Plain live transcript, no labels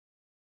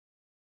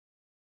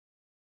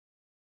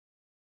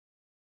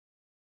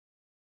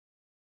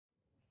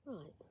Right,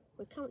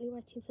 we're currently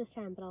waiting for the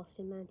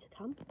sandblasting man to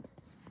come.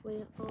 We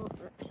are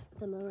at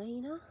the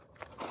marina.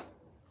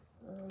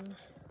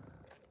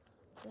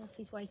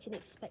 Ralphie's waiting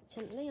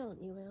expectantly, aren't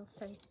you,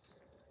 Ralphie?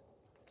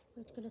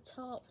 We're going to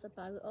tarp the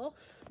boat off.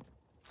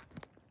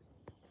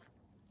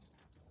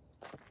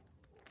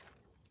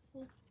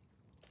 Yeah.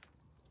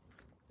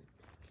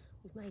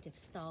 We've made a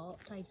start.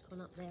 Dave's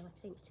gone up there,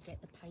 I think, to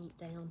get the paint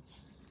down,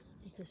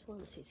 because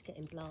once it's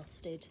getting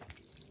blasted,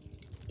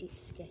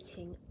 it's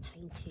getting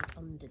painted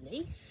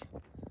underneath.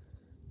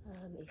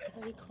 It's a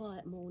very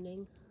quiet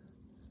morning.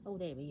 Oh,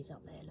 there he is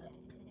up there, look.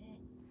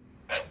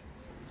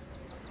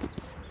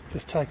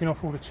 Just taking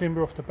off all the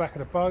timber off the back of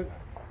the boat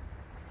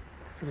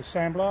for the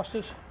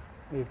sandblasters.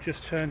 We've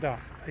just turned up,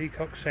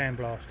 Peacock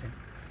sandblasting.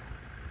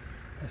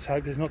 Let's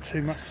hope there's not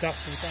too much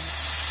dust done.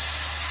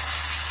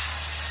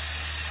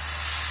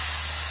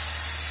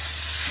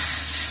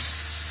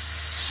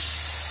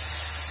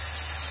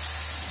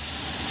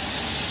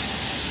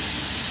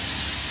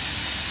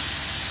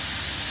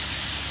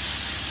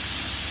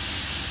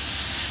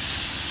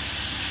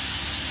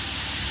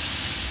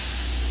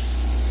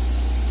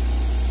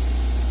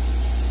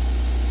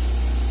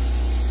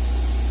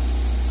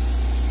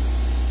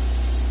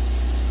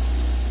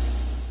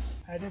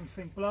 Had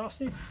everything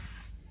blasted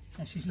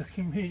and she's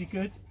looking really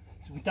good,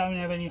 so we don't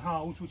have any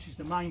holes, which is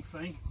the main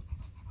thing,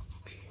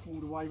 all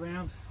the way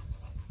round.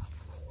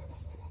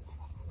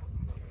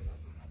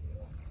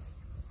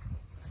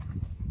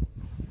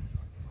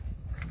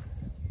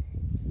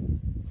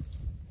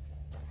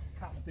 A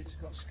couple of bits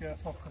have got to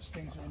scurf off because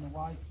things are in the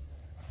way,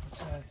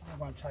 but it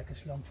won't take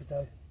us long to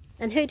do.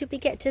 And who did we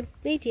get to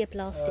media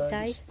blast it,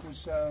 Dave?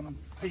 This was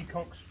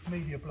Peacocks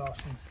media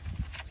blasting.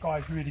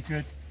 Guy's really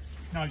good,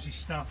 knows his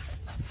stuff.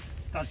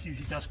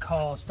 Usually does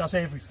cars, does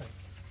everything.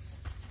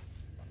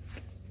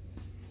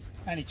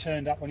 And he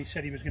turned up when he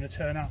said he was going to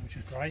turn up, which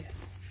was great.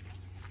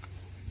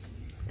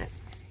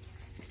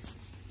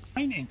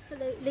 Painting.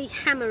 Absolutely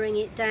hammering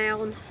it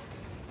down.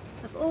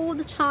 Of all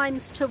the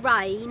times to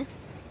rain,